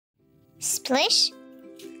Splish,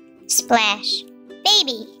 splash.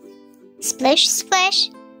 Baby. Splish, splash.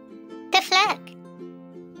 The flag.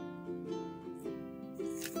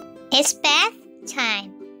 It's bath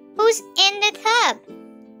time. Who's in the tub?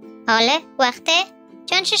 حالا وقت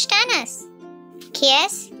جان شستن است. کی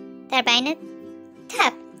است در بین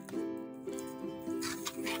تب؟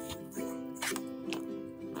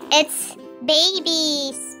 It's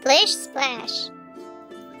baby. Splish, splash.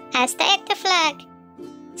 هست the flag.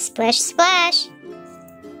 Splish, splash.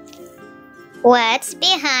 What's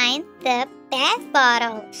behind the bath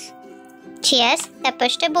bottles? چی است در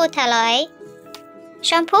پشت بوتلای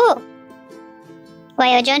شامپو و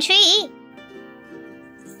یا جانشویی؟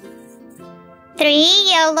 3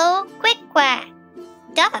 yellow quack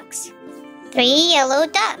ducks. 3 yellow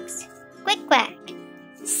ducks. Quack.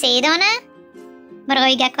 3 دانه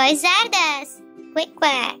مرغابی‌های زرد است.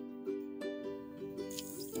 Quack.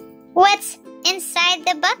 What's inside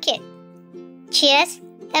the bucket? چی است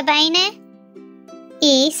در بین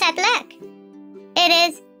ای سطلک؟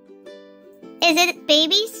 Is it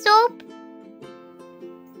baby soap?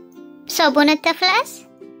 صابون طفل است؟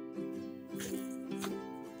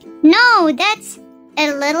 No, that's a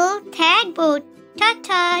little tugboat. Tut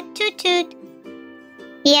toot toot.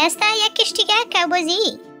 ای است یک کشتیگر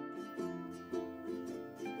کربازی.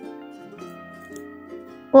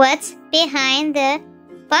 What's behind the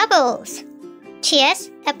bubbles? چی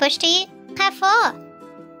است در پشت قفا؟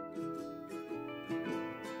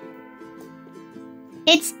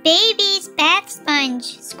 It's baby's bath sponge.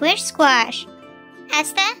 Squish squash.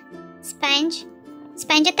 هسته؟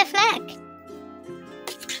 sponge طفلک.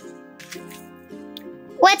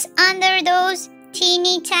 What's under those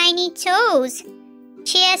teeny tiny toes?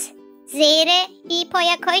 چی است زیر ای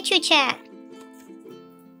پایک‌های چوچه؟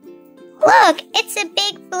 Look, it's a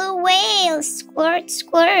big blue whale. Squirt.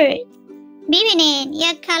 ببینین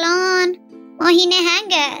یک کلان ماهی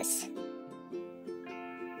نهنگ است.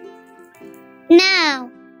 Now,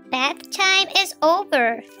 bath time is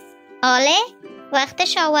over. حالا وقت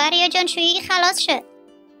شاور یا جانشویی خلاص شد.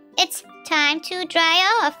 It's time to dry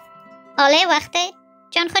off. حالا وقت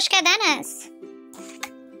جان خوش کردن است.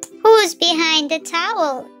 Who's behind the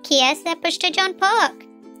towel? کی است در پشت جان پاک؟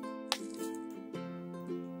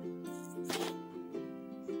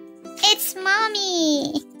 It's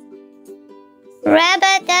mommy.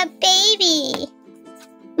 Rub-a-dub baby.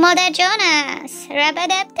 مادر جان است.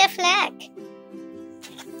 Rub-a-dub طفلک.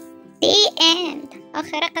 The end.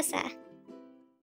 آخر قصه.